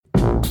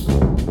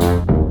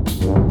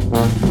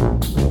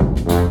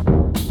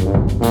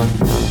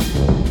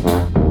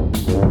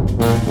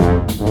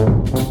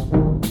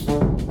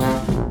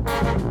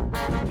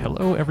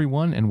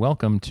everyone, and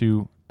welcome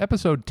to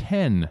episode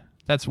 10.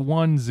 That's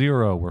 10.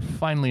 We're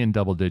finally in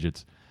double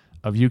digits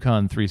of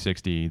Yukon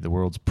 360, the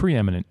world's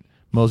preeminent,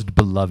 most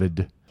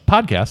beloved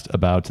podcast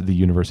about the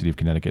University of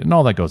Connecticut and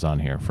all that goes on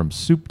here, from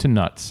soup to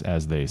nuts,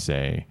 as they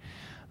say.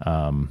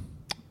 My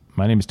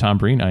name is Tom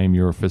Breen. I am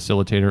your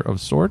facilitator of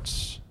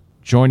sorts.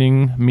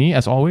 Joining me,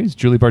 as always,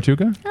 Julie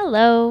Bartuga.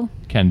 Hello.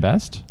 Ken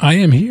Best. I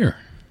am here.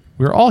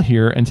 We're all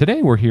here, and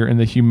today we're here in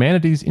the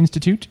Humanities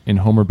Institute in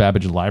Homer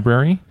Babbage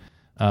Library.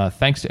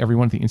 Thanks to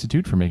everyone at the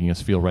Institute for making us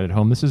feel right at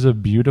home. This is a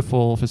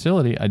beautiful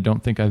facility. I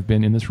don't think I've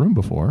been in this room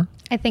before.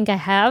 I think I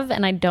have,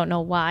 and I don't know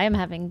why. I'm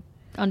having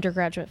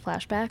undergraduate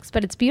flashbacks,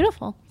 but it's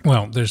beautiful.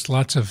 Well, there's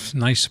lots of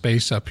nice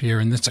space up here,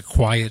 and it's a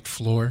quiet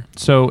floor.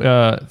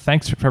 So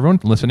thanks for everyone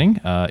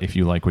listening. If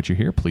you like what you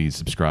hear, please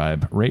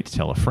subscribe, rate,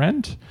 tell a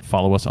friend.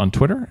 Follow us on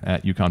Twitter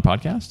at Yukon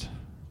Podcast.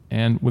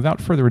 And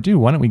without further ado,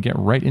 why don't we get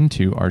right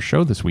into our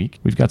show this week?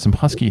 We've got some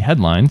husky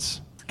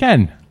headlines.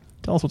 Ken,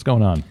 tell us what's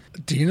going on.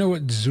 Do you know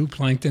what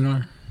zooplankton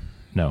are?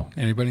 No.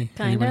 Anybody?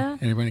 Kinda.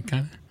 Anybody?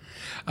 Kind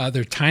of?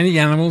 They're tiny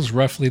animals,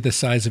 roughly the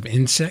size of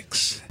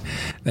insects,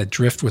 that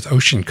drift with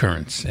ocean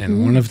currents.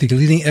 And one of the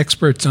leading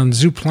experts on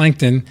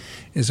zooplankton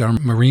is our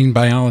marine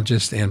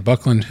biologist, Ann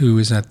Buckland, who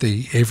is at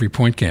the Avery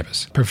Point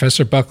campus.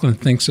 Professor Buckland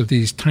thinks of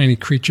these tiny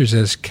creatures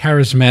as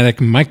charismatic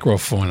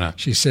microfauna.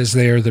 She says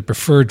they are the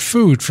preferred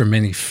food for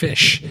many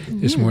fish.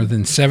 There's more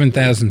than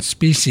 7,000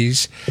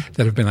 species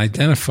that have been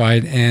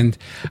identified. And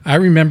I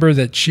remember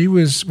that she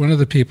was one of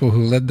the people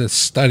who led the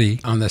study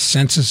on the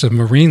census of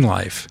marine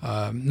life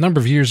a number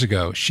of years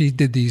ago. She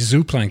did the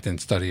zooplankton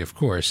study, of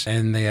course,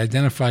 and they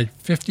identified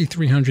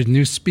 5,300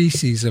 new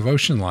species of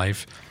ocean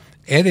life,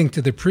 adding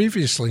to the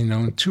previously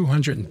known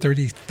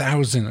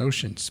 230,000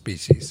 ocean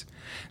species.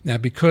 Now,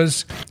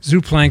 because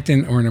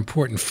zooplankton are an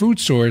important food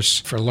source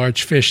for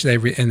large fish, they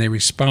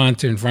respond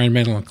to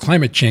environmental and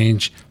climate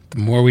change. The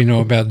more we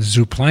know about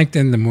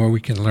zooplankton, the more we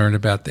can learn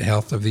about the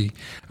health of the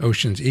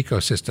ocean's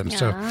ecosystem.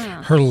 So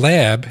her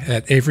lab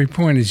at Avery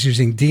Point is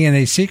using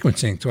DNA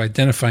sequencing to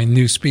identify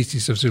new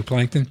species of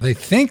zooplankton. They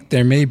think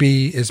there may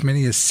be as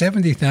many as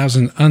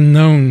 70,000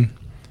 unknown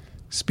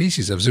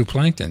species of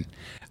zooplankton.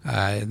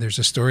 There's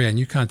a story on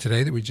Yukon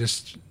Today that we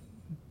just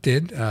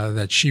did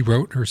that she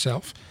wrote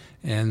herself.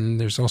 And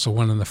there's also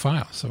one in the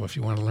file. So if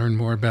you want to learn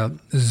more about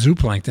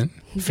zooplankton,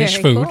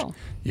 fish food, cool.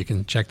 You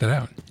can check that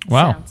out.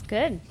 Wow. Sounds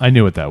good. I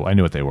knew what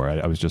they were.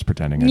 I was just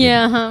pretending I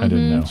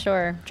didn't know.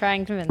 Sure. Try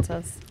and convince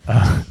us.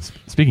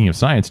 Speaking of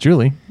science,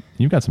 Julie,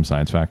 you've got some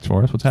science facts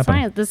for us. What's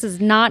happening? Science. This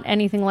is not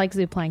anything like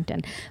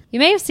zooplankton. You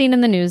may have seen in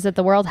the news that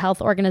the World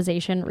Health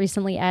Organization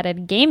recently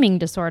added gaming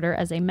disorder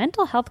as a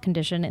mental health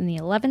condition in the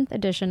 11th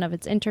edition of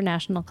its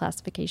International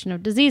Classification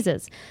of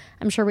Diseases.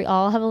 I'm sure we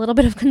all have a little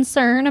bit of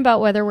concern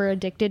about whether we're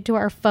addicted to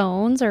our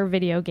phones or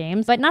video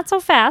games, but not so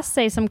fast,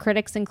 say some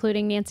critics,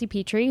 including Nancy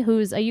Petrie,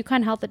 who's a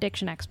Yukon health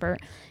addiction expert,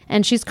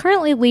 and she's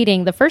currently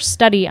leading the first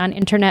study on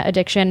internet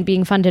addiction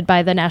being funded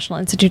by the National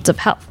Institutes of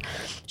Health.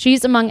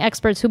 She's among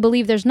experts who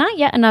believe there's not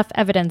yet enough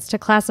evidence to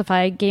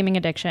classify gaming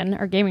addiction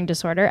or gaming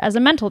disorder as a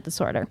mental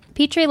disorder.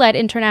 Petrie led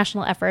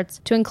international efforts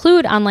to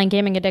include online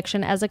gaming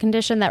addiction as a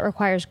condition that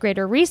requires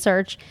greater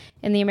research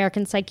in the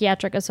American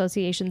Psychiatric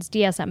Association's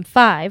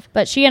DSM-5,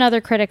 but she and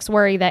other critics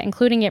worry that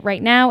including it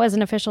right now as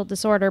an official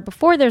disorder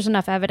before there's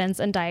enough evidence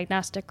and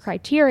diagnostic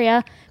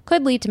criteria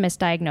could lead to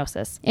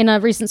misdiagnosis. In a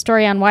recent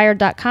story on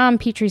Wired.com,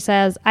 Petrie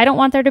says, "I don't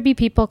want there to be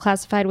people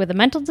classified with a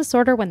mental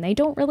disorder when they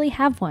don't really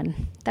have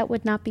one. That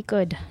would not be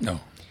good." No.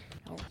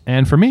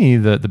 And for me,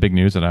 the big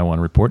news that I want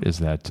to report is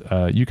that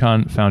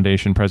Yukon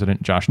Foundation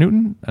President Josh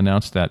Newton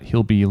announced that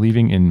he'll be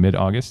leaving in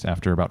mid-August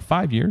after about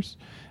 5 years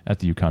at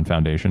the Yukon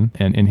Foundation.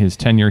 And in his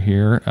tenure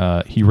here,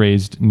 he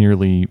raised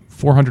nearly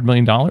 $400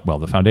 million. Well,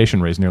 the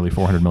foundation raised nearly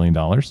 $400 million,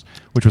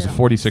 which was a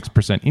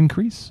 46%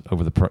 increase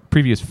over the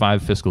previous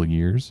 5 fiscal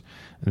years.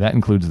 That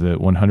includes the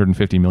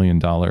 $150 million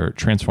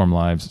Transform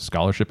Lives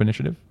Scholarship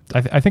Initiative.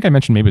 I think I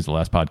mentioned maybe it was the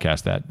last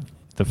podcast that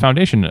the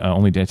foundation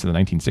only dates to the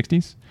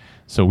 1960s.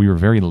 So we were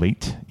very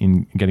late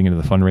in getting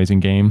into the fundraising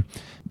game.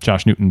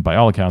 Josh Newton, by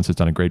all accounts, has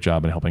done a great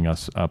job in helping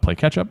us play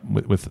catch-up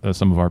with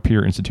some of our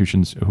peer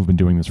institutions who've been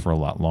doing this for a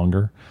lot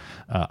longer.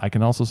 I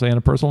can also say on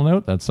a personal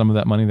note that some of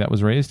that money that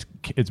was raised,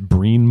 it's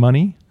Breen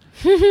money.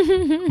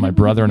 My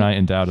brother and I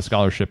endowed a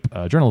scholarship,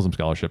 a journalism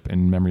scholarship,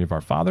 in memory of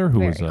our father, who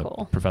was a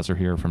professor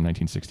here from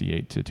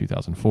 1968 to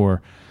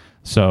 2004.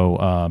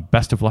 So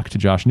best of luck to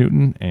Josh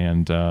Newton,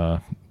 and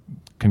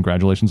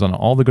congratulations on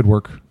all the good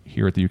work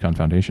here at the Yukon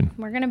Foundation.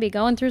 We're going to be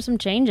going through some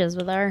changes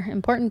with our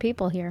important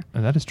people here.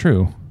 That is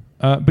true.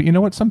 But you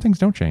know what? Some things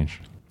don't change.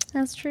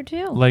 That's true,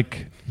 too.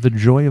 Like the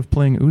joy of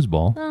playing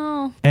oozball.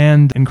 Oh.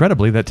 And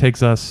incredibly, that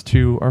takes us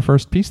to our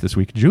first piece this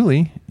week.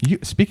 Julie,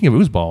 speaking of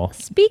oozball.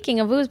 Speaking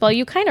of oozball,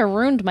 you kind of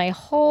ruined my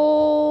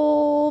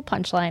whole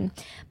punchline.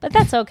 But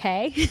that's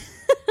okay.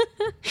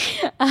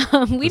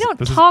 We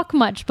don't talk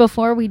much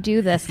before we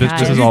do this, guys.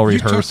 This is all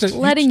rehearsed.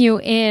 Letting you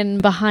in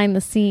behind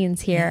the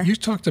scenes here. You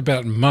talked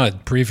about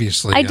mud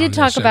previously. I did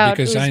talk about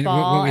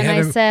foosball, and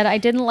I said I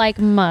didn't like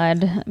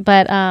mud,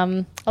 but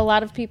a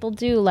lot of people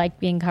do like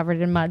being covered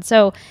in mud.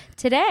 So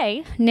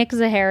today, Nick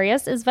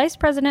Zaharias is Vice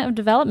President of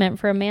Development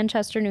for a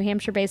Manchester, New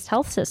Hampshire-based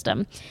health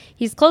system.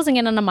 He's closing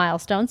in on a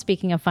milestone,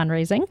 speaking of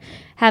fundraising,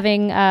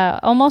 having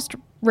almost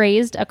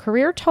raised a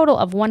career total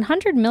of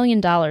 $100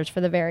 million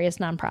for the various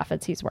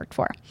nonprofits he's worked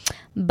for.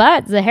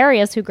 But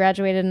Zaharias, who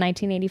graduated in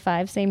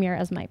 1985, same year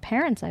as my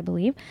parents, I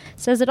believe,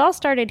 says it all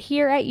started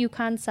here at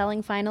UConn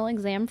selling final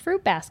exam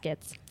fruit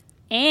baskets.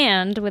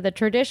 And with a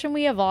tradition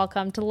we have all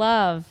come to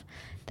love.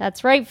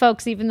 That's right,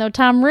 folks, even though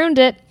Tom ruined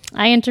it,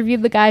 I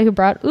interviewed the guy who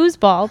brought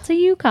oozeball to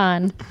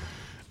UConn.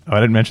 Oh,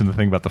 I didn't mention the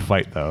thing about the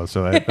fight, though,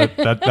 so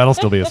that'll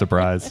still be a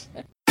surprise.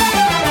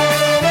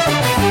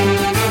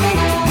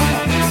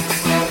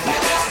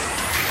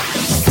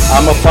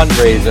 I'm a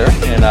fundraiser,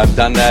 and I've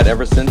done that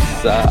ever since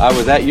I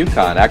was at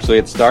UConn. Actually,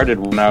 it started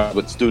when I was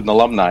with Student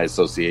Alumni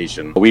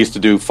Association. We used to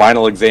do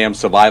final exam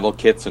survival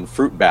kits and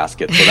fruit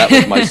baskets, so that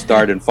was my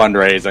start in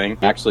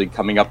fundraising. Actually,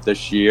 coming up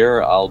this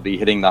year, I'll be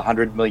hitting the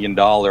 $100 million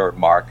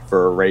mark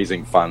for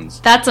raising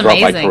funds. That's amazing.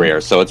 Throughout my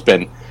career. So it's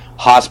been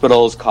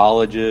hospitals,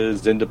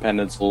 colleges,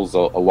 independent schools,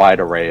 a wide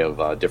array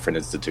of different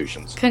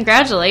institutions.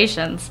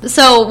 Congratulations.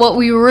 So what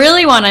we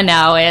really want to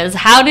know is,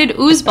 how did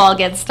oozeball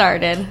get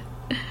started?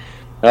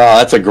 Oh,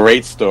 that's a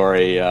great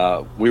story.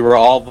 We were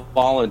all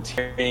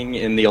volunteering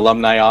in the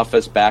alumni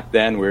office back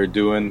then. We were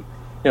doing,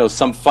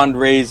 some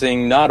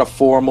fundraising, not a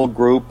formal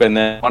group, and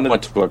then one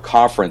went to a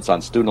conference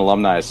on student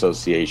alumni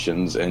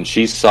associations, and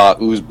she saw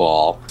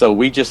oozeball. So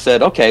we just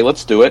said, okay,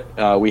 let's do it.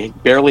 We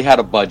barely had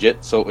a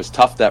budget, so it was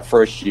tough that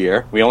first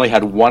year. We only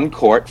had one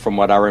court, from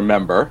what I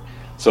remember,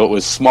 so it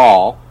was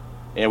small.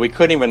 And we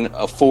couldn't even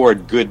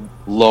afford good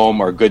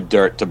loam or good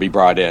dirt to be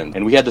brought in.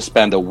 And we had to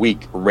spend a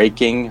week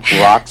raking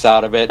rocks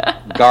out of it,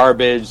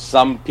 garbage,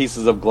 some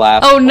pieces of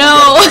glass. Oh,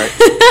 no.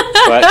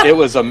 But it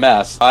was a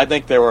mess. I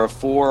think there were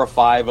 4 or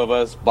 5 of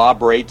us.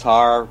 Bob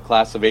Ratar,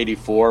 class of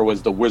 84,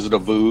 was the Wizard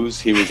of Ooze.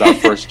 He was our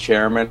first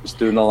chairman,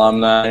 student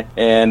alumni.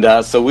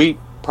 And so we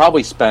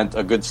probably spent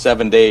a good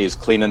 7 days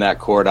cleaning that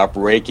court up,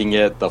 raking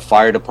it. The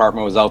fire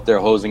department was out there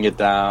hosing it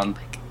down.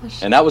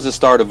 And that was the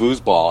start of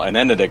oozeball, and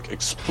then it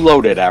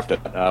exploded after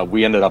that.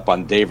 We ended up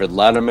on David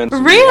Letterman.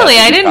 Really?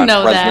 I didn't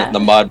know President that. in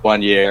the Mud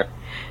one year.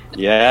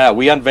 Yeah,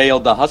 we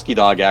unveiled the Husky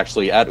Dog,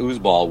 actually, at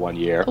oozeball one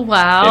year.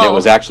 Wow. And it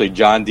was actually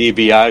John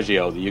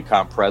DiBiagio, the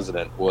UConn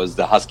president, was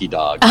the Husky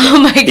Dog. Oh,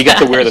 my God. He got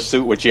to wear the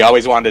suit, which he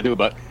always wanted to do,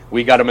 but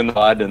we got him in the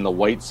mud in the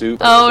white suit.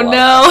 Oh,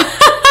 no.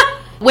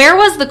 Where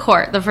was the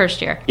court the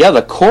first year? Yeah,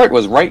 the court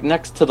was right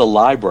next to the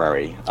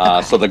library.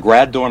 Okay. So the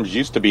grad dorms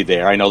used to be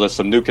there. I know there's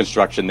some new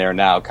construction there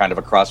now, kind of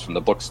across from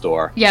the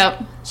bookstore.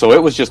 Yep. So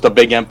it was just a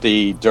big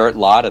empty dirt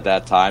lot at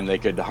that time. They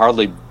could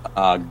hardly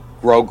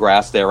grow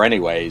grass there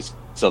anyways.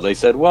 So they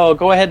said, well,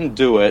 go ahead and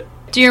do it.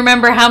 Do you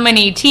remember how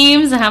many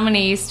teams and how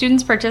many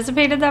students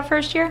participated that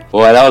first year?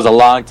 Boy, that was a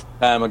long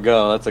time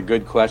ago. That's a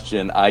good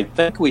question. I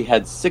think we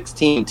had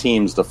 16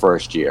 teams the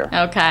first year.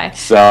 Okay.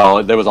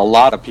 So there was a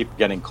lot of people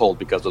getting cold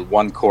because with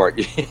one court,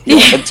 you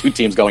had 2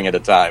 teams going at a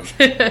time.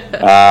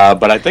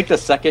 But I think the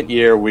second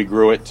year we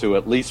grew it to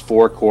at least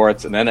 4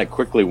 courts, and then it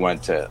quickly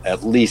went to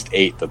at least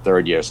 8 the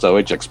third year. So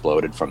it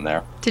exploded from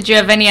there. Did you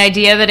have any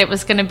idea that it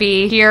was going to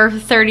be here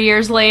 30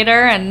 years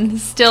later and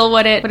still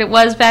what it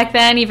was back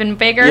then, even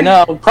bigger?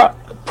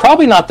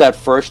 Probably not that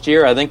first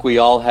year. I think we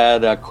all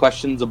had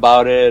questions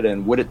about it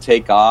and would it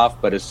take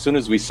off. But as soon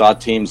as we saw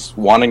teams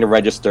wanting to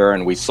register,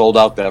 and we sold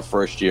out that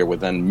first year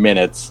within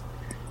minutes,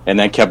 and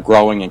then kept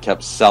growing and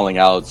kept selling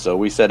out. So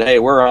we said, hey,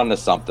 we're on to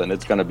something.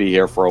 It's going to be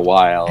here for a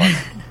while.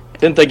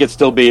 Didn't think it'd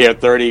still be here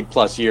 30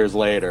 plus years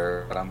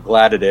later, but I'm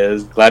glad it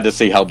is. Glad to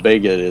see how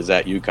big it is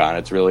at UConn.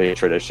 It's really a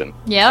tradition.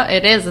 Yeah,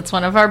 it is. It's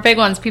one of our big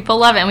ones. People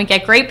love it, and we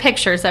get great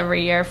pictures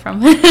every year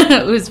from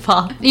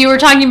oozeball. You were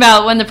talking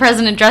about when the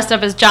president dressed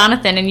up as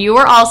Jonathan, and you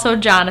were also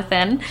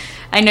Jonathan.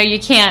 I know you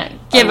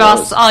can't give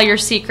us all your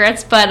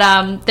secrets,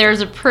 but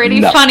there's a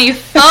pretty funny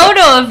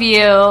photo of you,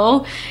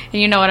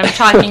 and you know what I'm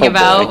talking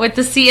about, with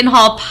the Seton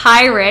Hall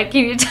Pirate.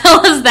 Can you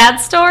tell us that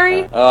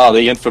story? Oh,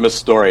 the infamous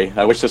story.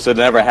 I wish this had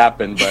never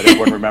happened, but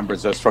everyone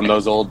remembers this from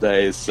those old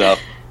days. So,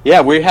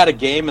 yeah, we had a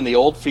game in the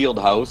old field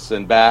house,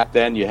 and back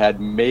then you had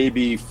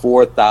maybe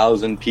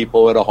 4,000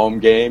 people at a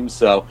home game,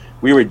 so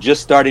we were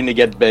just starting to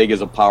get big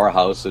as a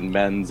powerhouse in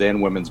men's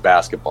and women's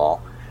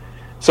basketball.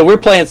 So we're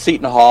playing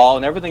Seton Hall,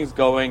 and everything's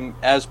going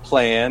as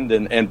planned.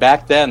 And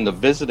back then, the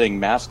visiting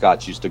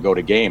mascots used to go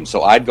to games.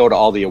 So I'd go to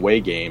all the away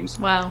games.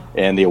 Wow.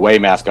 And the away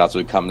mascots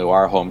would come to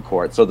our home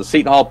court. So the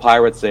Seton Hall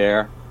Pirates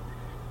there.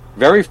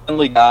 Very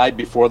friendly guy.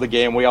 Before the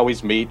game, we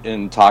always meet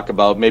and talk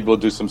about maybe we'll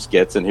do some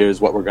skits, and here's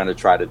what we're going to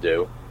try to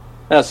do.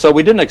 So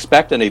we didn't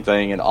expect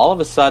anything. And all of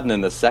a sudden, in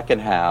the second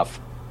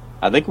half,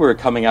 I think we were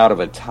coming out of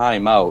a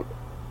timeout.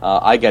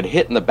 I got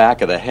hit in the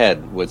back of the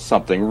head with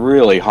something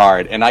really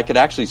hard, and I could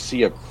actually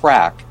see a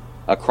crack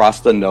across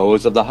the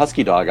nose of the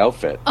Husky Dog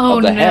outfit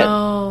of the head.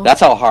 No.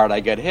 That's how hard I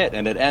get hit.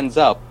 And it ends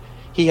up,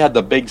 he had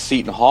the big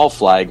Seton Hall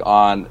flag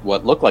on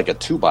what looked like a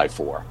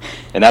 2x4.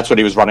 And that's what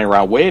he was running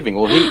around waving.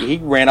 Well, he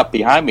ran up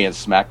behind me and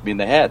smacked me in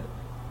the head.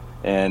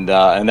 And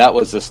that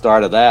was the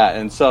start of that.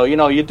 And so,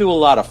 you do a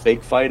lot of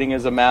fake fighting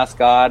as a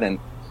mascot.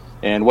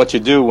 And what you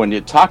do when you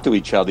talk to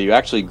each other, you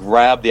actually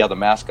grab the other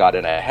mascot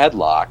in a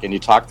headlock and you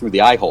talk through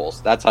the eye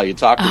holes. That's how you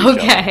talk to each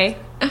other. Okay.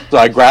 So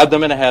I grabbed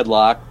him in a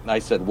headlock, and I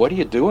said, "What are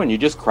you doing? You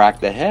just cracked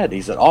the head."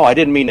 He said, "Oh, I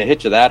didn't mean to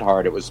hit you that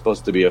hard. It was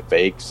supposed to be a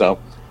fake." So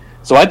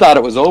I thought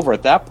it was over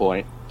at that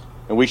point,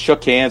 and we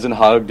shook hands and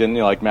hugged, and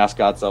like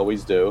mascots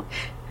always do.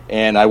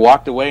 And I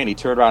walked away, and he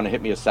turned around and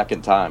hit me a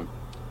second time,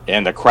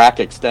 and the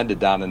crack extended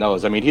down the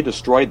nose. I mean, he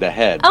destroyed the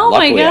head. Oh,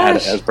 Luckily, my I had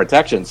gosh. it as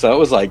protection, so it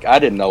was like I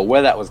didn't know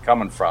where that was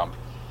coming from.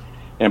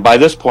 And by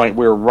this point,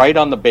 we were right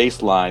on the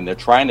baseline. They're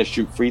trying to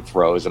shoot free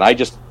throws, and I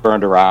just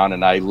turned around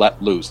and I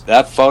let loose.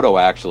 That photo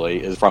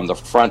actually is from the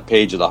front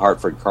page of the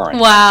Hartford Courant.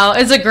 Wow,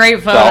 it's a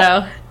great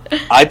photo. So,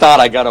 I thought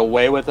I got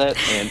away with it,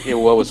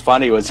 and what was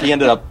funny was he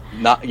ended up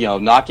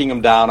knocking him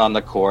down on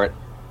the court.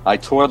 I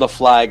tore the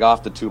flag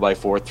off the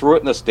 2x4, threw it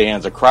in the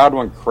stands. The crowd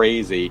went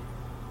crazy,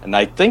 and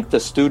I think the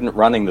student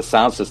running the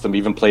sound system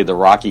even played the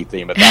Rocky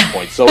theme at that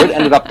point. So it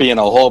ended up being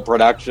a whole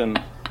production.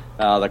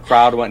 The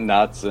crowd went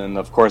nuts, and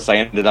of course I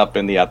ended up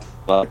in the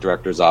athletic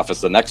director's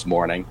office the next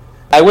morning.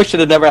 I wish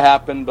it had never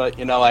happened, but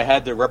I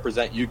had to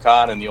represent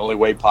UConn in the only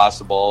way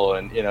possible,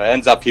 and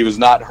ends up he was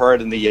not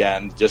hurt in the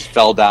end, just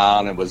fell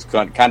down and was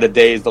kind of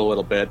dazed a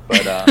little bit,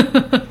 but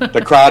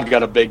the crowd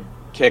got a big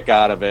kick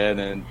out of it.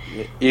 And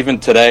even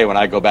today when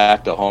I go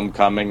back to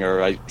homecoming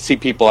or I see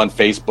people on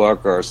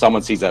Facebook or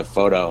someone sees that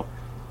photo,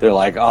 they're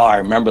like, "Oh, I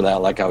remember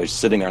that, like I was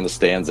sitting there in the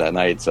stands that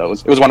night." So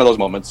it was one of those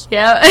moments.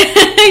 Yeah,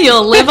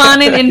 you'll live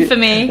on in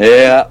infamy.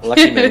 Yeah,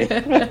 lucky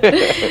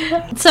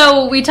me.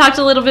 So we talked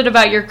a little bit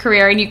about your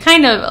career, and you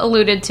kind of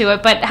alluded to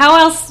it, but how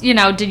else, did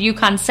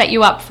UConn set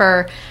you up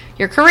for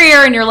your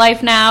career and your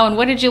life now, and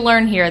what did you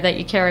learn here that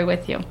you carry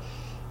with you?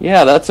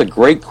 Yeah, that's a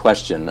great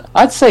question.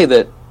 I'd say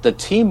that the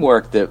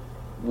teamwork that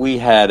we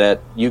had at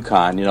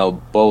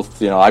UConn,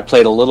 both, I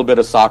played a little bit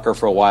of soccer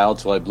for a while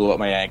until I blew up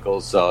my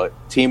ankles, so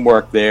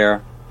teamwork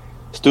there.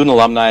 Student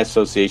Alumni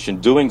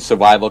Association, doing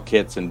survival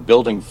kits and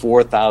building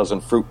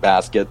 4,000 fruit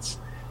baskets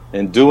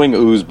and doing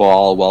ooze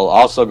ball while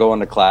also going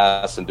to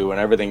class and doing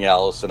everything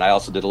else. And I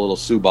also did a little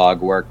Subog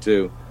work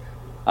too.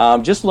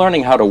 Just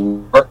learning how to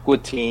work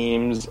with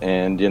teams,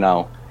 and you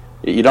don't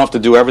have to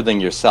do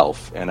everything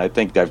yourself. And I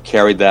think I've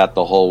carried that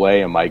the whole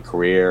way in my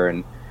career.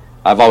 And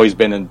I've always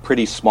been in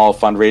pretty small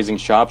fundraising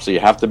shops, so you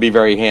have to be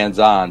very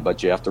hands-on,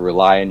 but you have to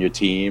rely on your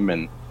team.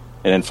 And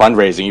in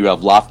fundraising, you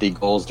have lofty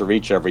goals to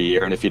reach every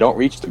year, and if you don't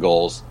reach the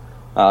goals,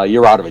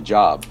 you're out of a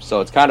job.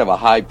 So it's kind of a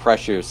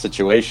high-pressure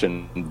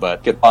situation,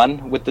 but get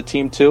fun with the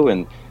team too,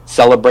 and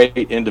celebrate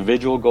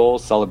individual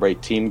goals,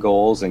 celebrate team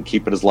goals, and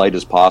keep it as light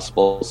as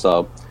possible.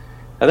 So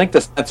I think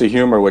the sense of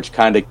humor, which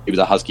kind of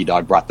the Husky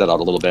Dog brought that out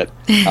a little bit,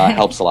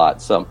 helps a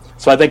lot. So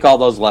I think all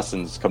those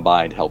lessons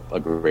combined help a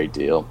great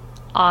deal.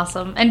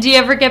 Awesome. And do you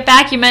ever get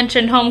back? You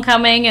mentioned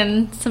homecoming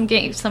and some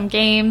games,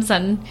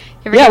 and you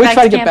ever yeah, get we back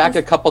try to to get campus? back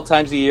a couple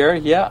times a year.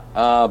 Yeah,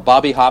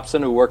 Bobby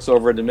Hobson, who works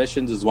over at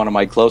admissions, is one of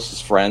my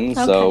closest friends.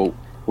 Okay. So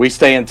we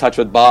stay in touch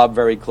with Bob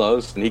very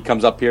close, and he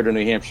comes up here to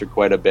New Hampshire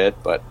quite a bit.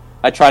 But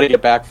I try to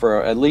get back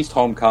for at least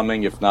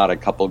homecoming, if not a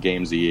couple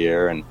games a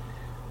year. And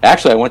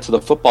actually, I went to the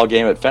football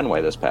game at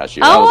Fenway this past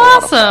year. That was a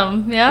lot of fun.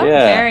 Awesome. Yep,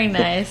 Yeah. very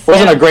nice.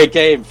 Wasn't Yeah. a great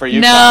game for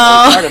you.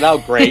 No. It started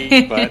out great,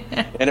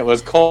 and it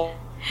was cold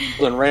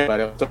and rain, but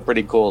it was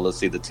pretty cool to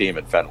see the team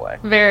at Fenway.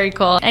 Very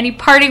cool. Any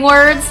parting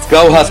words?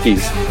 Go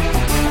Huskies!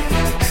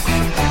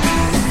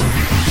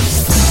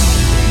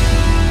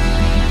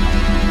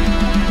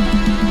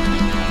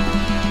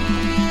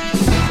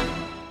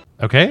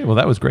 Okay, well,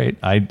 that was great.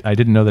 I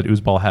didn't know that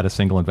oozeball had a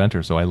single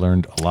inventor, so I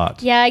learned a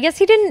lot. Yeah, I guess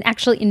he didn't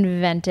actually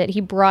invent it.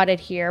 He brought it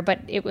here, but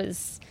he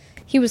was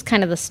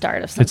kind of the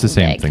start of something It's the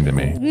same big. thing to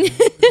me.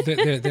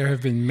 There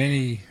have been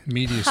many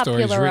media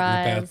stories written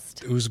about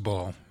Popularized.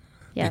 oozeball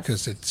Yes.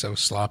 because it's so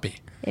sloppy.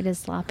 It is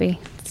sloppy.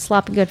 It's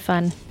sloppy good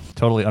fun.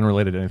 Totally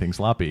unrelated to anything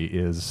sloppy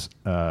is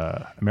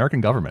American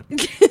government.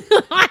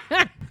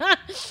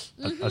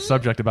 A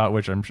subject about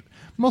which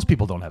most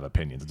people don't have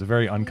opinions. It's a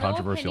very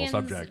uncontroversial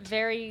subject.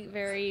 Very,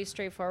 very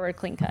straightforward,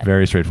 clean cut.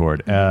 Very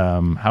straightforward.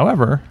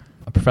 However,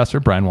 Professor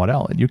Brian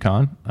Waddell at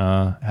UConn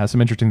has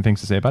some interesting things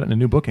to say about it in a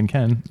new book. And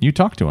Ken, you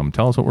talked to him.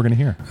 Tell us what we're going to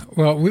hear.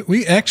 Well,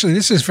 we actually,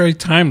 this is very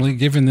timely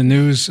given the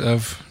news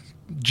of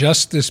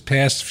just this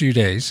past few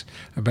days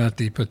about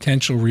the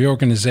potential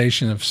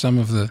reorganization of some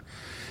of the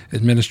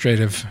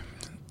administrative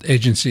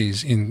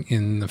agencies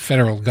in the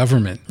federal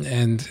government.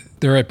 And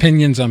there are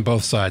opinions on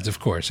both sides, of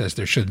course, as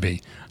there should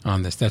be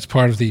on this. That's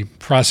part of the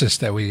process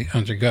that we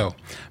undergo.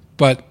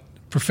 But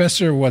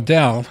Professor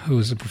Waddell, who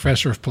is a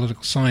professor of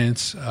political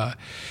science,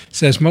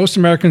 says most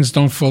Americans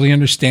don't fully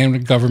understand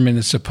what government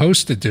is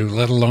supposed to do,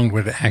 let alone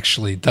what it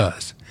actually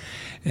does.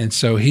 And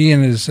so he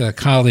and his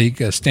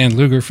colleague, Stan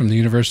Luger from the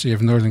University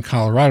of Northern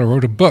Colorado,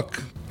 wrote a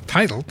book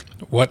titled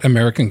What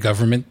American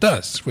Government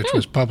Does, which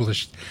was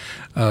published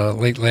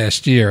late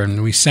last year.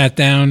 And we sat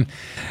down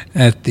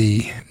at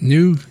the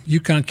new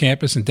UConn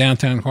campus in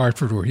downtown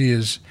Hartford, where he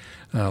is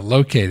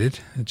located,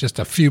 just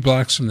a few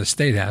blocks from the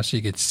State House.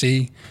 You could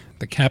see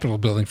the Capitol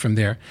building from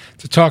there,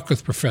 to talk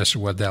with Professor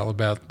Waddell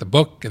about the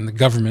book and the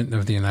government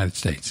of the United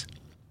States.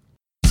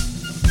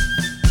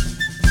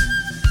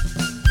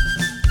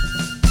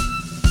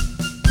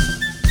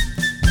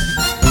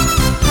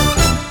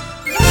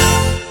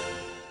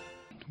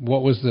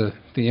 What was the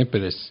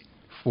impetus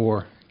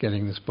for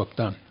getting this book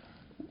done?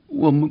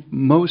 Well,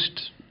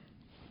 most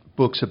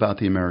books about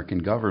the American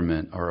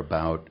government are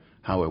about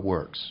how it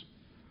works,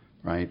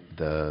 right?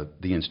 The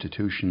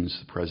institutions,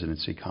 the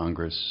presidency,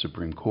 Congress,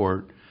 Supreme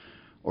Court,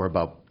 or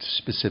about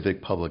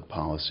specific public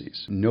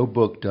policies. No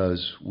book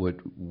does what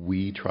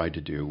we tried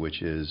to do,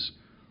 which is,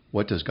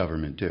 what does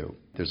government do?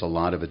 There's a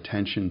lot of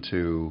attention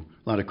to,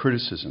 a lot of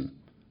criticism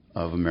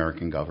of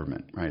American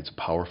government, right? It's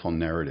a powerful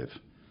narrative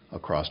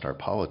across our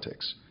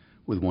politics,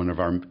 with one of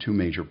our two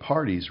major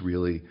parties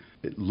really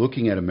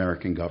looking at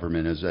American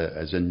government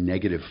as a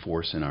negative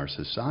force in our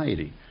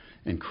society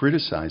and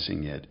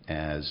criticizing it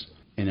as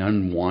an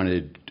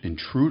unwanted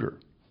intruder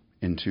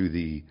into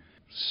the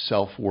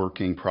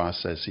self-working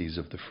processes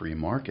of the free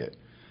market.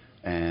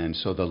 And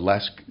so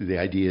the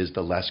idea is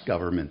the less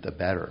government, the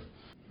better.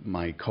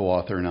 My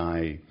co-author and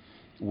I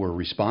were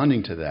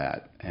responding to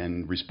that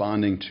and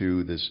responding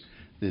to this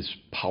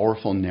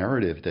powerful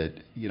narrative that,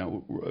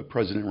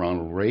 President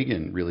Ronald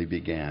Reagan really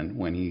began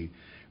when he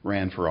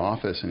ran for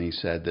office, and he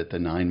said that the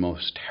 9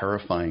 most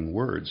terrifying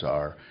words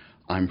are,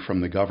 "I'm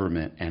from the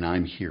government and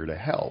I'm here to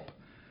help."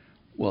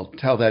 Well,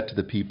 tell that to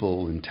the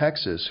people in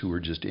Texas who were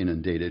just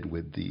inundated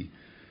with the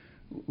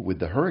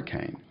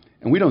hurricane.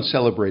 And we don't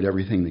celebrate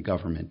everything the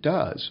government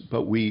does,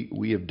 but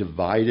we have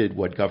divided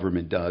what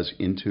government does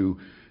into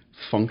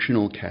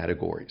functional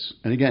categories.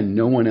 And again,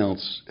 no one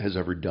else has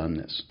ever done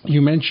this.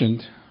 You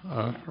mentioned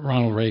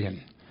Ronald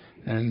Reagan,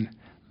 and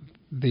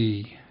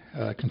the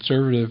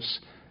conservatives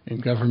in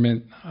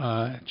government,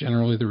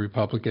 generally the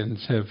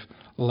Republicans, have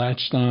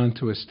latched on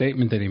to a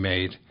statement that he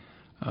made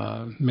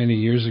many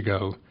years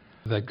ago,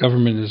 that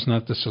government is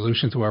not the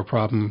solution to our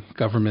problem,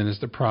 government is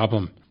the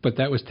problem. But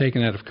that was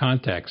taken out of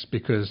context,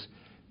 because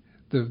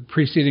the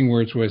preceding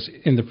words was,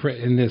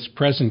 in this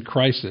present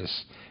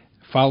crisis,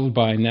 followed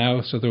by now,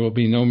 so there will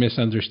be no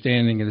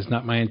misunderstanding. It is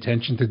not my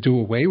intention to do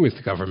away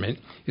with government.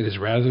 It is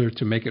rather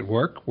to make it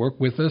work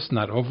with us,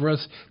 not over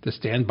us, to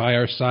stand by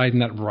our side,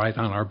 not ride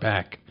on our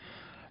back.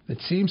 It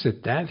seems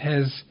that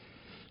has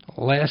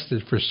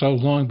lasted for so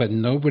long, but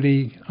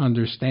nobody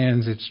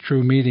understands its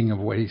true meaning of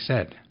what he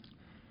said.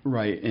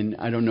 Right, and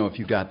I don't know if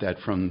you got that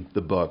from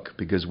the book,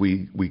 because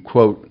we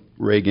quote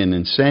Reagan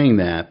in saying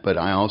that, but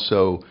I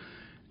also,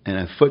 in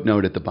a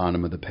footnote at the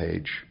bottom of the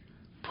page,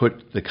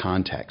 put the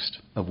context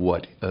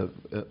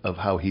of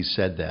how he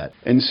said that.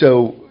 And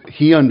so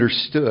he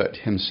understood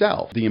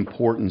himself the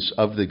importance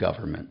of the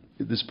government.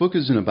 This book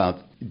isn't about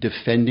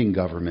defending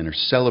government or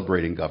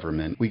celebrating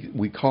government.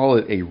 We call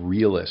it a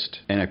realist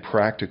and a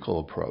practical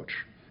approach.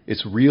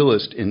 It's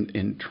realist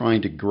in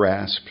trying to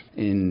grasp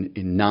in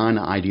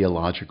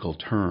non-ideological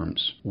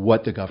terms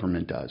what the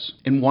government does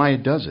and why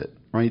it does it,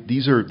 right?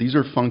 These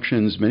are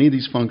functions, many of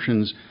these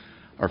functions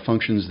are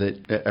functions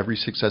that every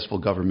successful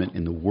government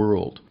in the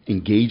world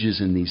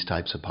engages in these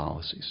types of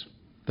policies.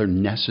 They're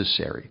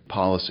necessary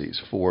policies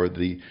for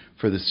the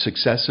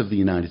success of the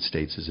United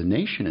States as a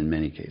nation in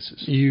many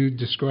cases. You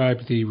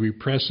described the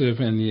repressive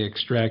and the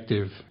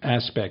extractive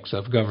aspects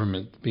of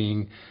government,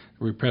 being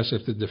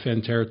repressive to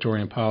defend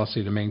territory and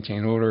policy to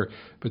maintain order,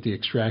 but the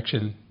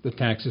extraction, the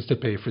taxes to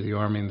pay for the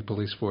army and the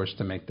police force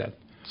to make that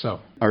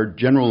so. Our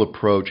general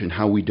approach and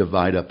how we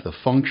divide up the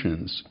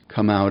functions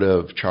come out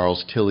of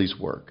Charles Tilley's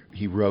work.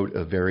 He wrote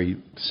a very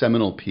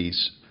seminal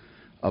piece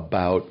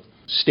about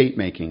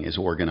state-making as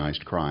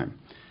organized crime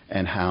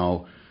and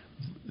how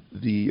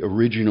the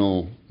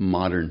original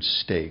modern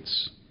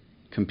states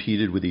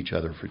competed with each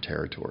other for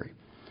territory.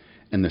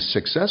 And the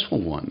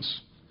successful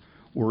ones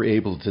were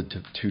able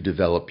to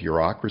develop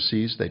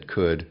bureaucracies that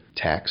could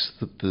tax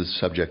the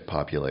subject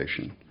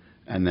population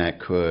and that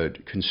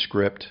could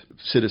conscript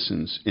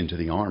citizens into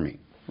the army,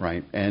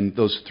 right? And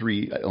those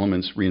three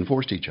elements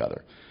reinforced each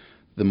other.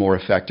 The more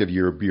effective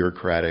your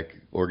bureaucratic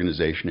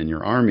organization in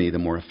your army, the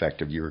more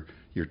effective your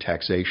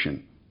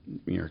taxation,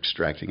 your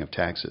extracting of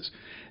taxes.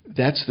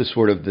 That's the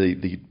sort of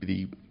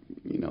the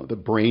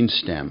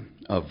brainstem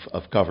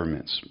of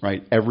governments,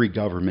 right? Every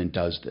government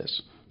does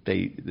this.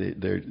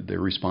 They're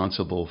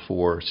responsible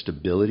for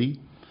stability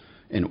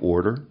and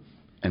order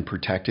and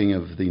protecting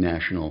of the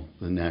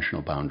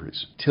national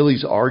boundaries.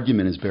 Tilley's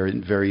argument is very,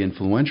 very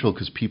influential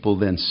because people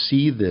then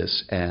see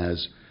this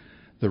as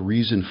the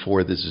reason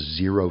for this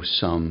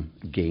zero-sum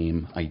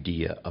game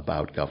idea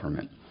about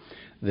government.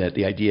 That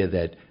the idea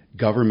that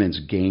governments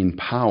gain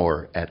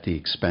power at the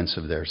expense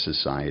of their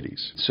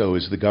societies. So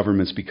as the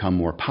governments become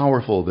more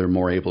powerful, they're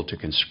more able to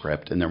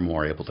conscript and they're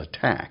more able to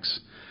tax,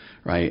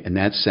 right? In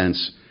that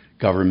sense,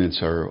 governments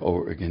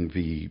can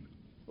be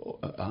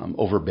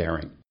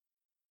overbearing.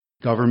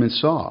 Government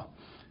saw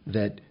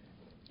that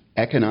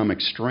economic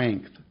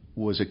strength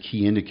was a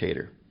key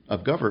indicator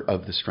of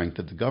the strength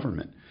of the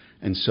government.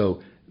 And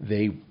so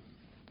they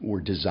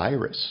were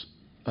desirous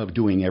of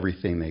doing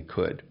everything they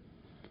could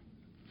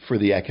for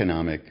the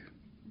economic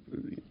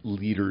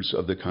leaders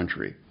of the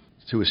country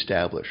to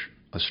establish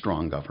a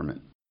strong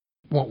government.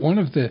 Well, one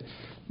of the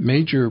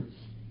major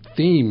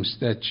themes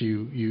that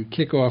you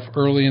kick off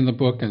early in the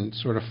book and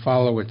sort of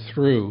follow it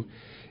through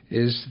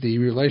is the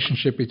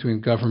relationship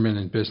between government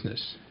and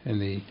business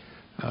and the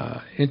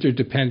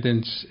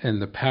interdependence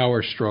and the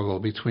power struggle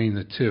between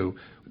the two.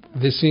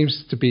 This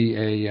seems to be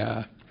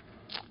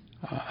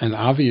an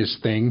obvious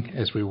thing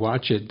as we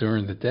watch it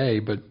during the day,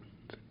 but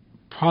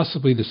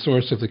possibly the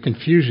source of the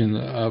confusion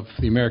of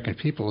the American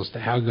people as to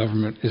how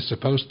government is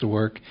supposed to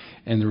work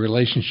and the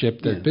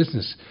relationship that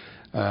business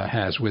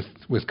has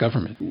with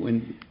government.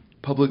 When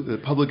the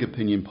public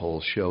opinion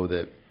polls show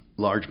that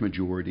large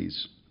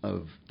majorities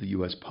of the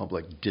U.S.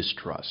 public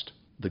distrust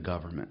the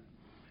government,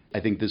 I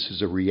think this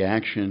is a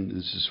reaction.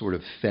 This is sort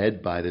of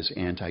fed by this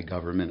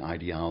anti-government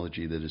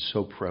ideology that is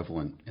so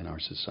prevalent in our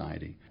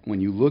society.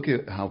 When you look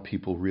at how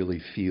people really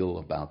feel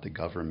about the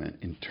government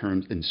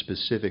in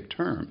specific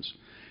terms,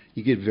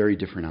 you get very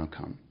different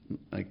outcome.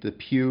 Like the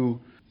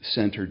Pew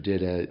Center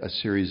did a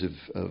series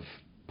of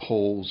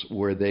polls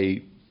where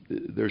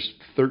there's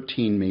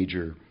 13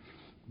 major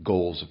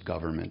goals of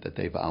government that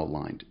they've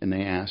outlined, and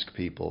they ask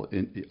people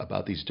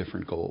about these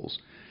different goals.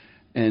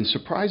 And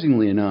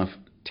surprisingly enough,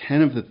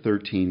 10 of the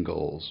 13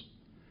 goals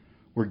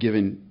were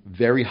given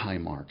very high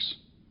marks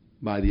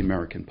by the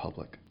American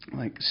public.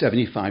 Like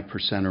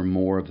 75% or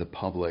more of the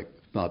public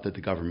thought that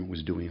the government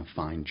was doing a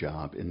fine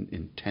job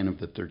in 10 of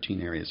the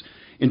 13 areas.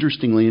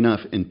 Interestingly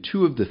enough, in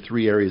 2 of the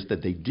 3 areas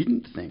that they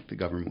didn't think the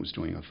government was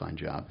doing a fine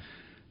job,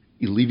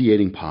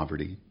 alleviating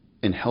poverty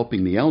and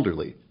helping the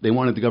elderly, they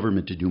wanted the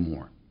government to do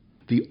more.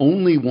 The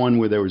only one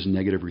where there was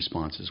negative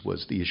responses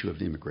was the issue of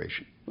the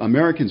immigration.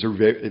 Americans are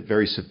very,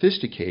 very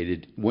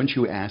sophisticated. When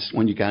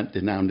you got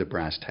down to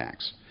brass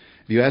tacks,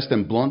 if you ask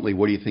them bluntly,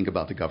 what do you think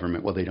about the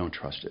government? Well, they don't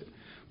trust it.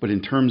 But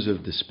in terms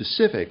of the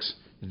specifics,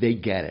 they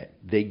get it.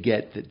 They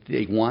get that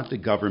they want the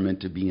government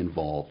to be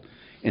involved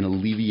in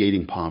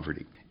alleviating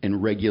poverty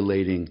and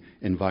regulating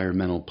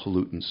environmental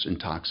pollutants and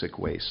toxic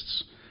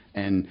wastes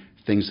and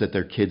things that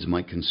their kids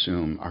might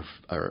consume,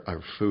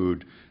 our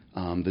food,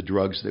 the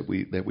drugs that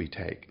we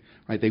take.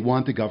 Right? They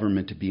want the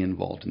government to be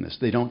involved in this.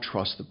 They don't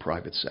trust the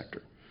private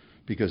sector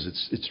because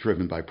it's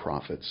driven by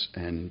profits,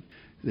 and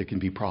there can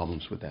be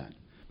problems with that.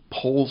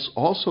 Polls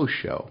also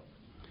show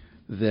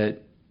that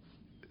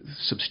the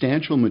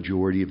substantial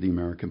majority of the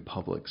American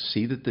public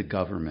see that the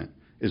government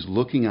is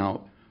looking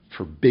out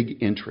for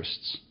big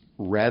interests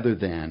rather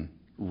than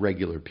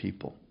regular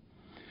people.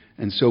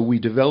 And so we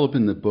develop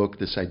in the book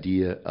this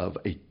idea of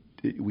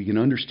we can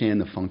understand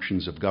the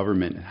functions of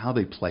government and how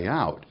they play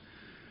out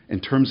in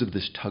terms of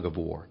this tug of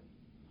war.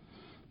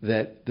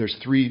 That there's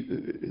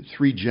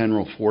three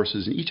general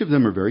forces, and each of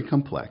them are very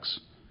complex,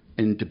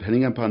 and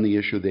depending upon the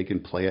issue, they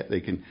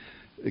can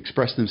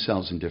express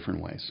themselves in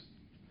different ways.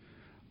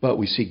 But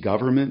we see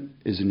government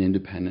as an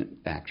independent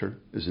actor,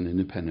 as an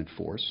independent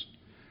force,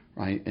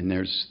 right? And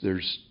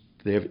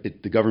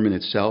the government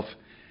itself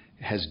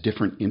has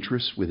different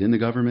interests within the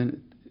government,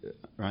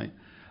 right?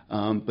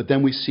 But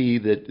then we see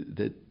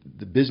that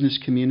the business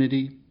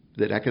community,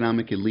 that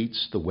economic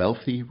elites, the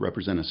wealthy,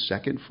 represent a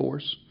second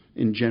force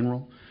in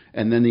general.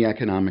 And then the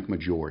economic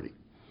majority,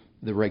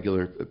 the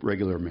regular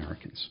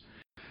Americans.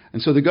 And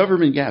so the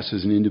government, yes,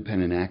 is an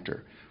independent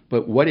actor.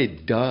 But what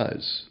it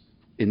does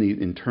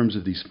in terms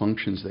of these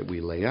functions that we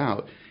lay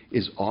out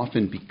is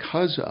often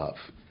because of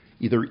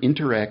either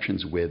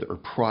interactions with or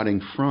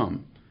prodding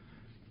from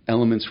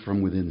elements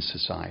from within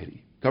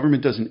society.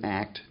 Government doesn't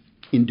act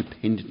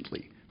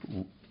independently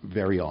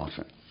very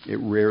often. It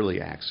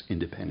rarely acts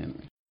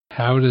independently.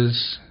 How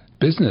does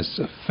business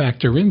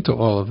factor into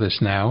all of this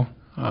now?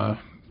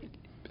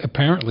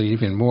 Apparently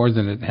even more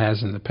than it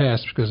has in the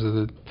past because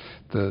of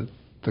the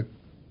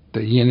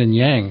yin and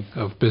yang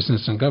of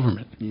business and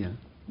government. Yeah,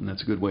 and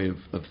that's a good way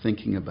of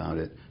thinking about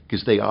it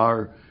because they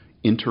are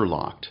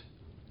interlocked,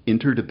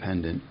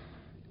 interdependent,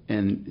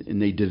 and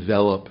they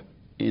develop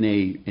in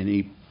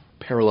a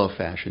parallel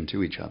fashion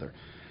to each other.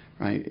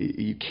 Right?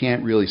 You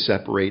can't really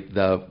separate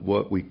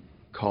what we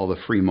call the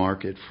free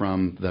market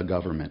from the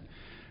government.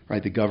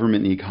 Right? The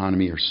government and the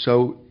economy are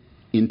so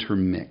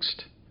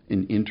intermixed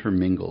and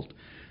intermingled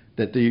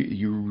that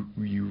you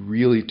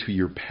really, to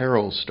your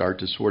peril, start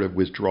to sort of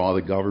withdraw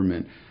the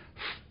government.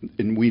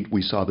 And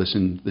we saw this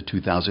in the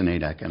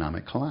 2008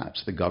 economic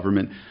collapse. The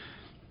government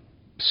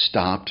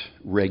stopped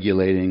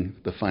regulating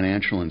the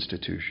financial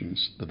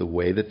institutions the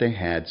way that they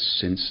had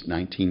since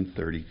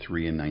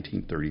 1933 and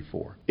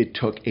 1934. It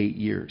took 8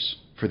 years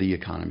for the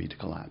economy to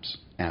collapse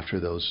after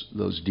those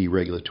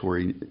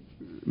deregulatory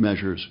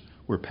measures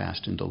were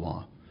passed into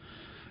law.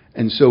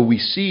 And so we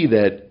see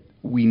that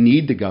we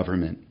need the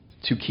government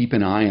to keep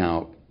an eye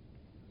out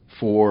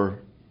for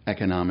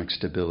economic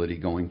stability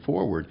going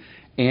forward.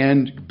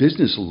 And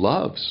business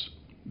loves,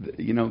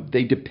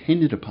 they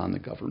depended upon the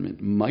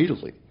government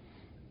mightily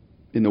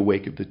in the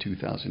wake of the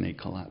 2008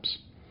 collapse.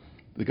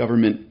 The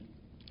government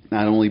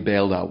not only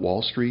bailed out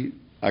Wall Street,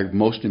 our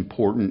most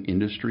important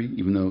industry,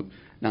 even though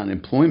not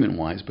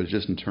employment-wise, but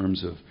just in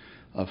terms of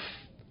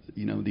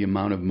the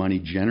amount of money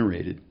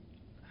generated,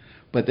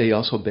 but they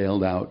also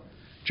bailed out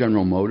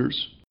General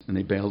Motors and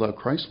they bailed out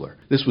Chrysler.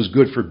 This was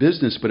good for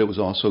business, but it was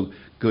also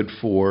good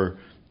for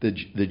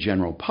the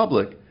general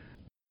public.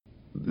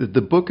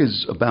 The book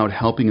is about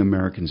helping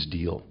Americans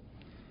deal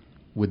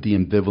with the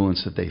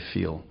ambivalence that they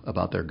feel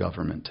about their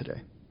government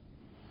today.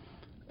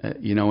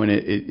 And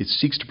it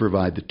seeks to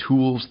provide the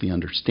tools, the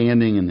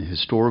understanding, and the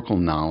historical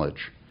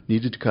knowledge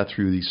needed to cut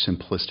through these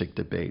simplistic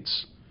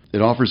debates.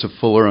 It offers a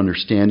fuller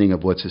understanding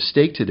of what's at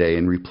stake today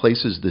and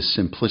replaces this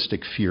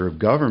simplistic fear of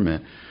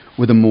government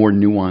with a more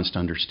nuanced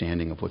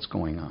understanding of what's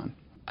going on.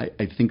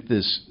 I think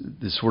this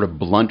sort of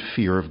blunt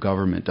fear of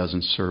government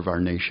doesn't serve our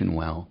nation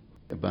well.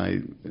 By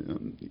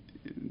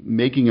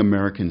making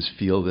Americans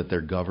feel that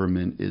their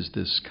government is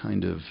this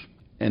kind of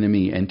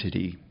enemy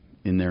entity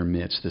in their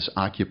midst, this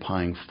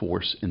occupying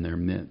force in their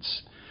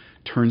midst,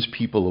 turns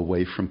people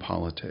away from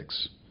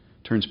politics,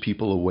 turns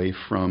people away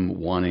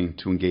from wanting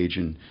to engage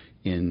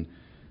in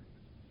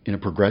a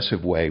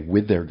progressive way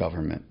with their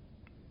government,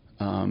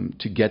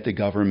 to get the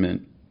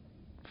government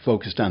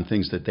focused on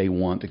things that they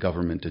want the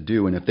government to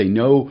do. And if they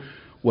know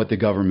what the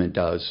government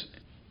does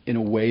in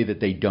a way that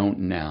they don't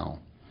now,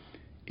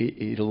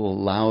 it'll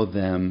allow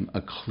them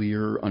a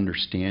clear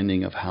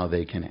understanding of how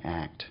they can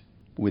act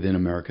within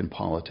American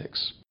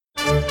politics.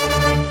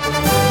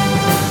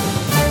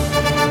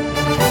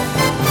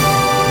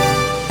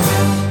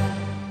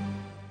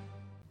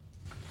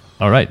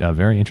 All right,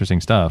 very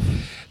interesting stuff.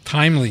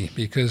 Timely,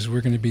 because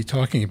we're going to be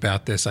talking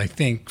about this, I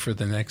think, for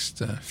the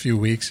next few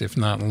weeks, if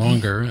not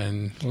longer,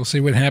 and we'll see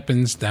what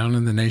happens down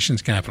in the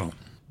nation's capital.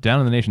 Down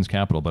in the nation's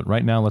capital, but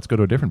right now let's go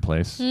to a different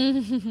place.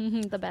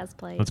 The best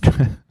place.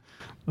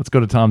 Let's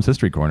go to Tom's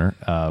History Corner,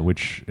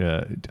 which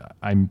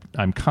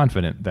I'm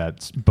confident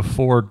that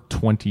before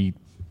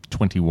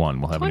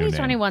 2021 we'll have a new name.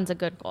 2021's a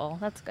good goal.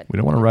 That's good. We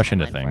don't want to rush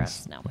into Deadline for things,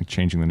 us, no. like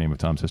changing the name of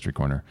Tom's History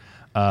Corner.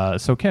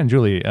 So Ken,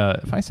 Julie,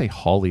 if I say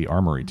Hawley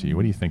Armory to you,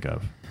 what do you think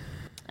of?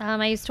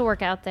 I used to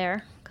work out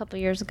there a couple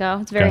years ago.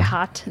 It's very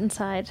hot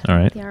inside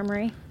the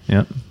armory.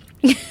 Yeah.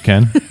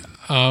 Ken?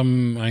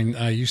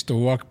 I used to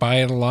walk by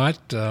it a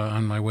lot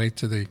on my way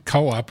to the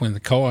co-op when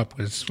the co-op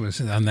was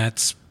on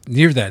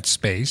near that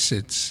space.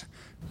 It's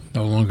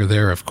no longer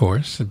there, of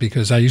course,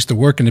 because I used to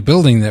work in the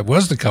building that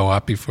was the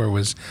co-op before it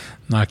was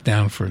knocked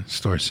down for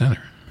Store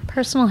Center.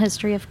 Personal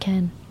history of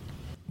Ken.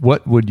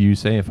 What would you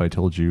say if I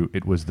told you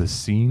it was the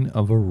scene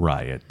of a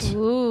riot?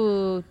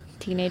 Ooh,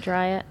 teenage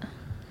riot.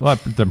 Well,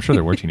 I'm sure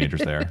there were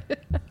teenagers there.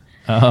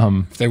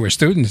 If they were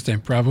students, they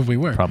probably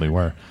were. Probably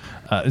were.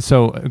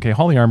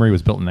 Hawley Armory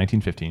was built in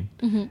 1915,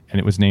 and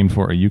it was named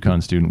for a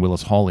Yukon student,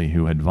 Willis Hawley,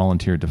 who had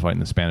volunteered to fight in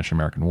the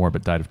Spanish-American War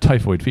but died of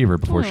typhoid fever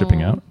before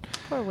shipping out.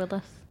 Poor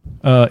Willis.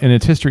 In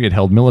its history, it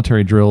held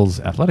military drills,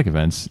 athletic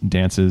events,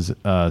 dances,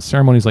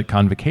 ceremonies like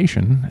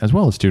convocation, as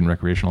well as student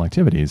recreational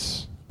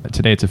activities.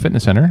 Today, it's a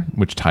fitness center,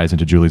 which ties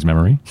into Julie's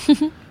memory.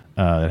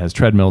 It has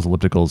treadmills,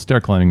 ellipticals,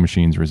 stair climbing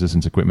machines,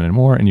 resistance equipment, and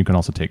more. And you can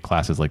also take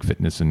classes like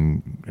fitness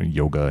and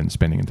yoga and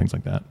spinning and things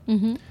like that.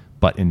 Mm-hmm.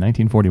 But in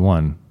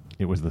 1941,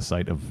 it was the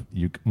site of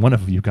one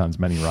of Yukon's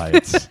many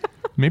riots,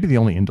 maybe the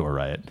only indoor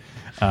riot.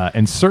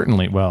 And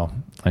certainly, well,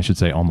 I should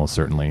say almost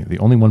certainly, the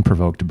only one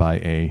provoked by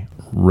a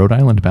Rhode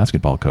Island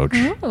basketball coach.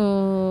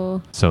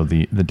 Ooh. So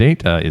the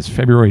date is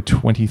February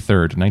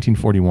 23rd,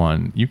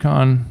 1941.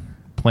 Yukon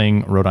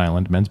playing Rhode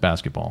Island men's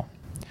basketball.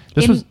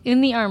 This was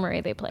in the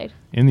armory they played.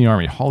 In the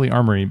Armory. Hawley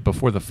Armory,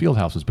 before the field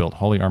house was built,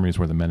 Hawley Armory is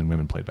where the men and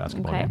women played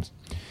basketball games.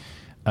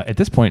 At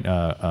this point,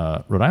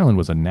 Rhode Island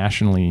was a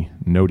nationally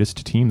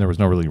noticed team. There was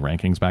no really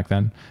rankings back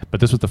then, but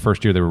this was the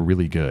first year they were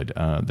really good.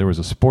 There was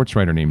a sports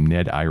writer named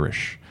Ned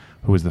Irish,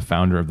 who was the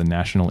founder of the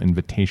National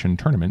Invitation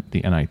Tournament,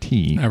 the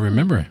NIT. I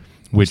remember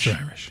which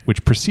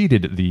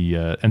preceded the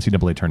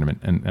NCAA tournament,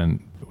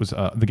 and it was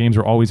the games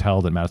were always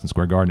held at Madison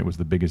Square Garden. It was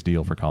the biggest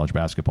deal for college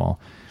basketball.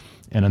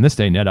 And on this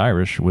day, Ned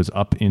Irish was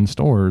up in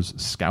stores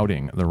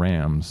scouting the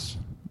Rams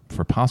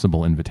for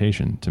possible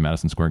invitation to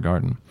Madison Square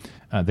Garden.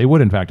 They would,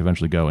 in fact,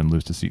 eventually go and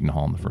lose to Seton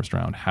Hall in the first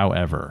round.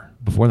 However,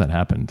 before that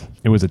happened,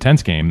 it was a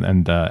tense game,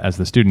 and as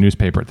the student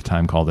newspaper at the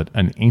time called it,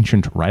 an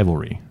ancient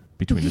rivalry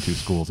between the two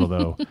schools,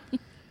 although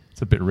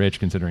it's a bit rich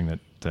considering that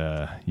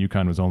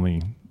UConn was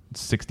only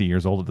 60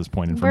 years old at this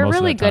point. And for We're most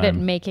really of that time, good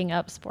at making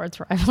up sports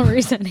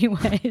rivalries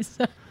anyway.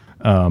 So.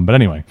 But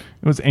anyway,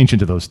 it was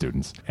ancient to those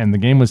students. And the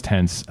game was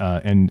tense.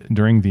 And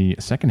during the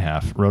second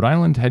half, Rhode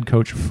Island head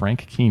coach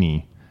Frank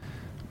Keeney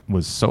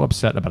was so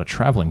upset about a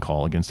traveling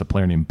call against a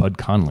player named Bud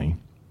Conley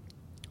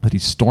that he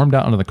stormed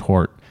out onto the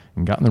court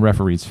and got in the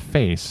referee's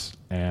face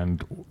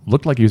and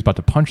looked like he was about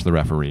to punch the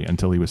referee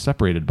until he was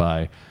separated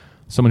by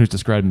someone who's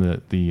described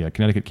in the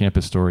Connecticut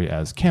campus story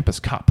as campus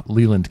cop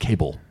Leland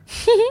Cable.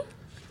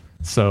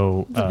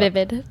 So it's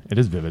vivid. It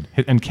is vivid.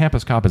 And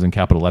campus cop is in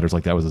capital letters,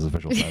 like that was his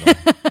official title.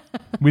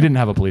 We didn't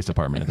have a police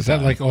department at the time.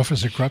 Is that like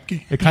Officer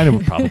Krupke? It kind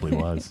of probably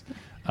was.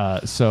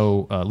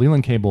 So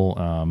Leland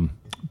Cable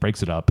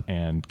breaks it up,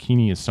 and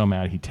Keeney is so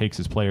mad he takes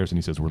his players and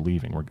he says, "We're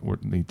leaving."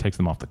 He takes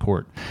them off the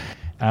court.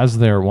 As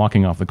they're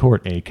walking off the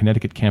court, a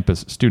Connecticut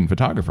campus student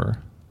photographer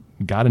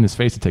got in his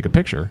face to take a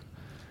picture,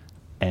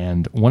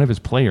 and one of his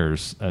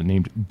players,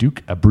 named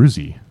Duke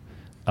Abruzzi,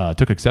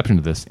 took exception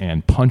to this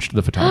and punched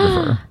the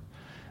photographer,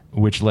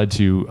 which led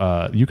to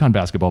UConn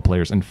basketball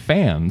players and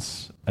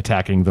fans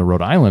attacking the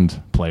Rhode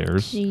Island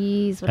players.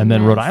 Jeez, and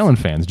then Rhode Island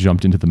fans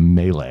jumped into the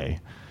melee.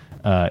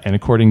 And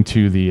according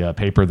to the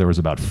paper, there was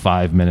about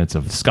 5 minutes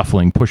of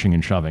scuffling, pushing,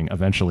 and shoving,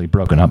 eventually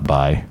broken up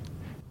by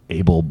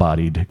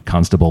able-bodied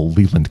Constable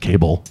Leland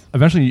Cable.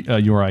 Eventually,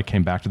 URI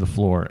came back to the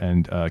floor,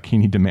 and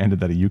Keeney demanded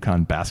that a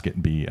UConn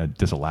basket be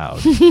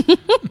disallowed.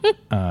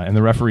 And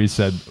the referees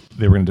said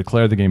they were going to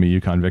declare the game a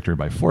UConn victory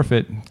by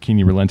forfeit.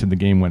 Keeney relented. The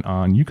game went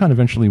on. UConn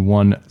eventually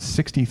won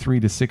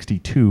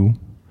 63-62,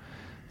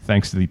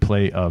 thanks to the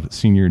play of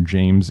senior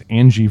James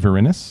Angie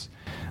Verinis.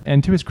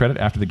 And to his credit,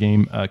 after the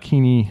game,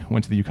 Keeney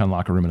went to the UConn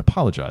locker room and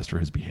apologized for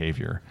his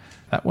behavior.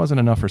 That wasn't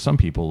enough for some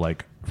people,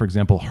 like, for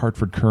example,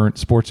 Hartford Courant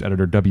sports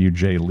editor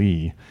W.J.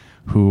 Lee,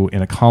 who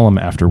in a column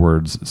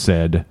afterwards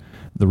said,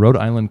 "The Rhode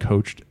Island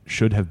coach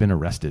should have been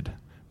arrested.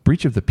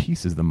 Breach of the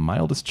peace is the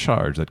mildest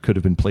charge that could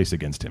have been placed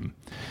against him.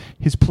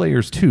 His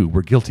players, too,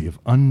 were guilty of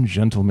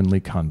ungentlemanly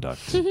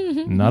conduct.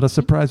 Not a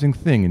surprising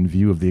thing in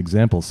view of the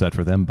example set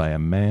for them by a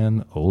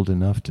man old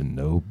enough to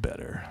know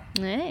better."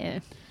 Yeah,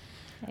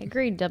 I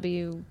agree,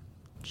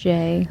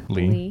 W.J.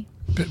 Lee.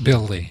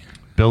 Bill Lee.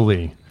 Bill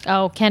Lee.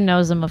 Oh, Ken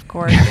knows him, of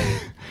course.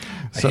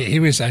 He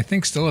was, I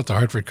think, still at the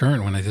Hartford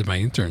Courant when I did my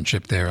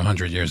internship there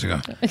 100 years ago.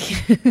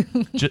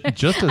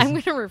 Just as, I'm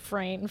going to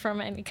refrain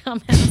from any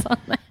comments on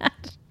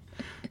that.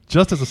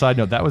 Just as a side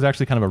note, that was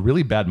actually kind of a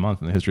really bad month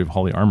in the history of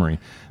Hawley Armory,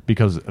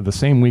 because the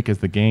same week as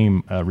the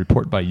game, a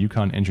report by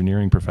UConn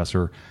engineering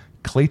professor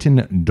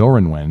Clayton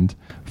Dorenwend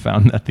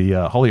found that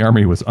the Hawley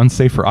Armory was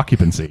unsafe for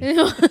occupancy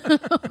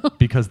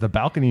because the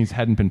balconies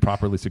hadn't been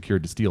properly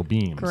secured to steel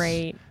beams.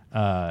 Great.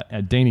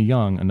 Dana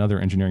Young, another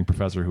engineering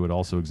professor who had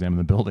also examined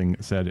the building,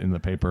 said in the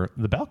paper,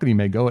 "The balcony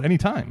may go at any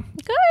time.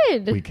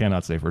 Good. We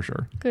cannot say for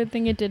sure." Good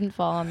thing it didn't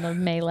fall on the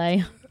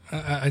melee.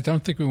 I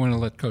don't think we want to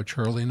let Coach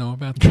Hurley know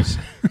about this.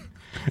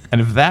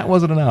 And if that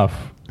wasn't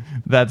enough,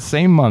 that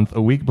same month,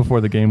 a week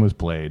before the game was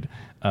played,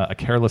 a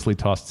carelessly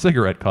tossed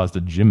cigarette caused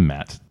a gym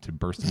mat to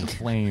burst into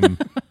flame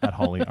at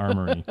Hawley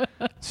Armory.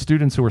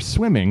 Students who were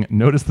swimming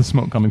noticed the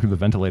smoke coming through the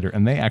ventilator,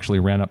 and they actually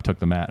ran up, took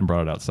the mat, and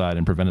brought it outside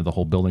and prevented the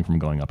whole building from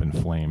going up in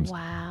flames.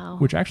 Wow.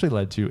 Which actually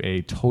led to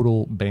a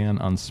total ban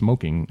on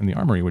smoking in the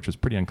Armory, which was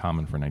pretty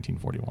uncommon for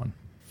 1941.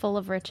 Full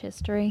of rich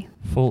history.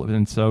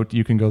 And so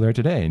you can go there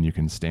today, and you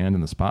can stand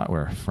in the spot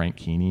where Frank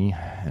Keeney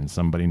and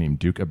somebody named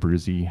Duke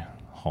Abruzzi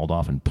hauled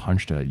off and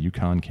punched a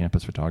UConn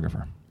campus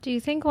photographer. Do you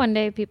think one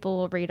day people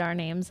will read our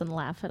names and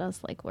laugh at us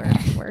like we're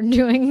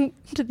doing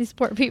to these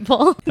poor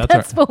people?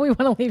 That's what we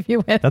want to leave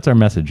you with. That's our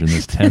message in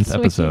this 10th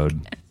episode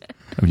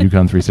of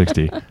UConn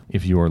 360.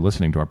 If you are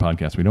listening to our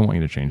podcast, we don't want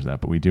you to change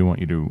that, but we do want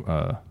you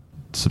to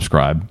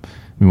subscribe.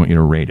 We want you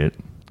to rate it.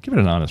 Give it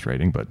an honest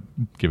rating, but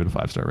give it a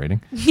 5-star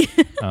rating.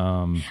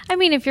 I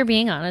mean, if you're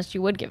being honest,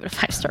 you would give it a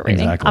 5-star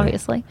rating,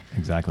 obviously.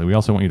 Exactly. We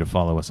also want you to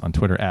follow us on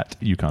Twitter at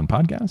UConn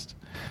Podcast.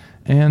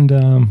 And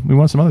we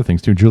want some other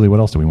things, too. Julie,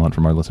 what else do we want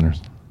from our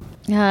listeners?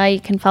 You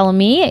can follow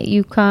me at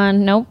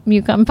UConn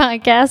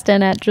Podcast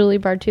and at Julie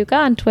Bartuca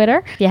on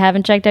Twitter. If you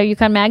haven't checked out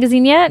UConn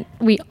Magazine yet,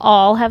 we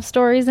all have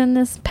stories in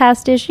this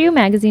past issue,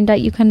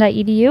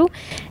 magazine.uconn.edu.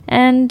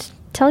 And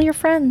tell your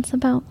friends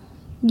about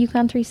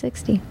UConn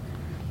 360.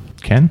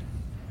 Ken?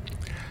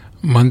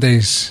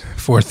 Mondays,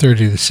 4:30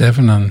 to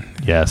 7 on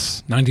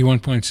Yes.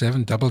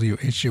 91.7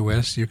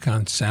 WHUS,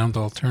 UConn Sound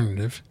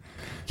Alternative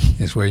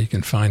is where you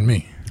can find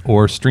me.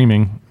 Or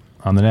streaming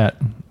on the net.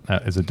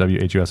 Is it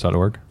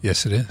WHUS.org?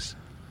 Yes, it is.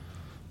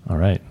 All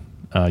right.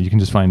 You can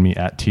just find me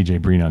at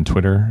TJ Breen on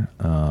Twitter.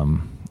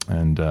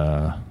 And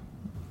I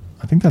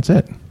think that's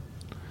it.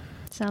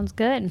 Sounds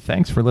good.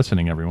 Thanks for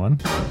listening, everyone.